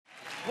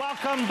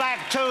Welcome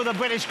back to the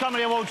British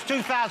Comedy Awards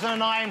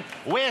 2009.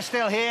 We're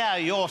still here,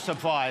 you're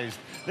surprised.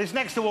 This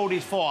next award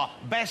is for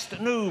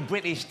Best New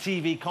British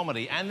TV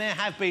Comedy, and there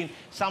have been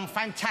some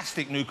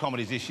fantastic new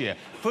comedies this year,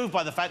 proved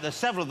by the fact that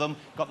several of them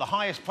got the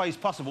highest praise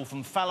possible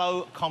from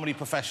fellow comedy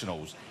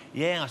professionals.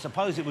 Yeah, I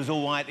suppose it was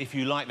all right if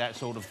you like that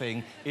sort of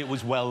thing. It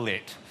was well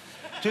lit.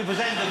 To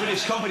present the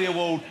British Comedy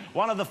Award,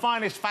 one of the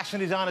finest fashion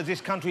designers this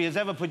country has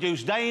ever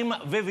produced, Dame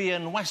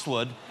Vivienne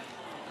Westwood.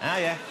 Oh,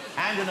 yeah.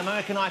 And an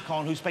American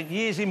icon who spent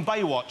years in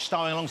Baywatch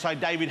starring alongside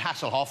David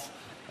Hasselhoff.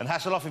 And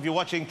Hasselhoff, if you're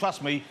watching,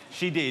 trust me,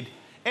 she did.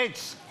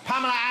 It's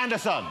Pamela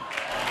Anderson.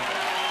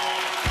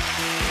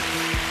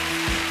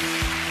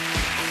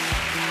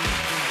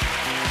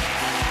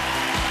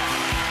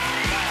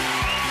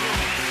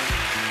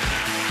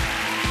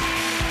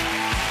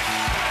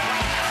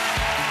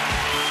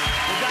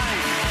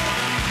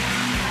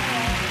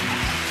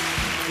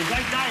 The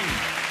great Dame.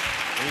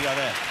 There you go,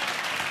 there.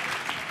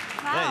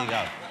 Wow. There you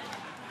go.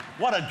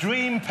 What a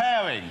dream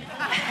pairing.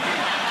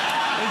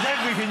 There's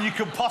everything you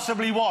could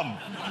possibly want.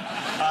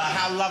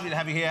 How lovely to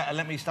have you here.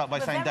 Let me start by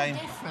saying, Dame...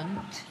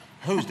 different.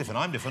 Who's different?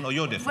 I'm different, or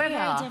you're different? We're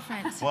very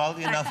different. Well,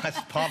 you know,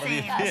 that's part of the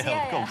appeal,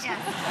 of course.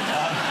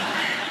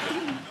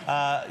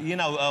 Yeah. You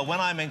know, when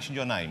I mentioned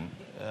your name,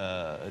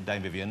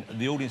 Dame Vivienne,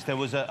 the audience, there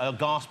was a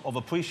gasp of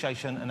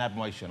appreciation and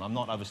admiration. I'm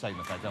not overstating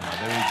the fact, am I?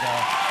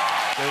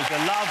 There is a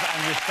love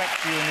and respect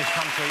for you in this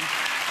country.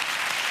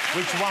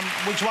 Which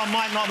one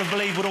might not have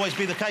believed would always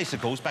be the case,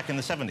 of course, back in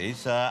the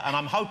 70s. And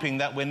I'm hoping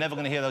that we're never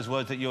going to hear those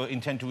words that you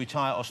intend to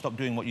retire or stop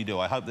doing what you do.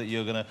 I hope that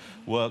you're going to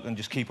work and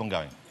just keep on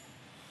going.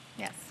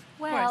 Yes.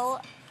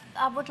 Well,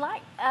 I would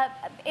like...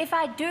 if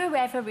I do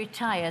ever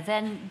retire,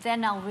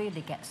 then I'll really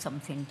get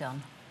something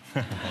done.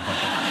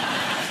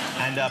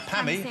 And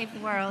Pammy... save the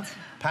world.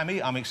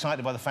 Pammy, I'm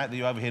excited by the fact that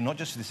you're over here, not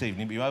just this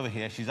evening, but you're over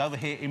here. She's over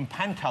here in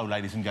Panto,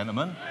 ladies and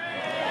gentlemen.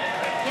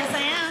 Yes, I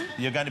am.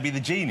 You're going to be the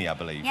genie, I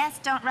believe. Yes,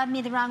 don't rub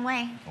me the wrong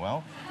way.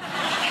 Well...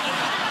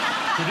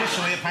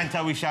 Traditionally, at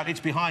Panto, we shout, it's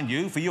behind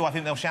you. For you, I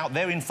think they'll shout,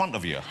 they're in front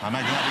of you. I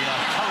imagine that'll be a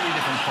totally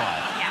different cry.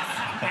 Yes.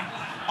 Okay.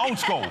 Old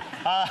school.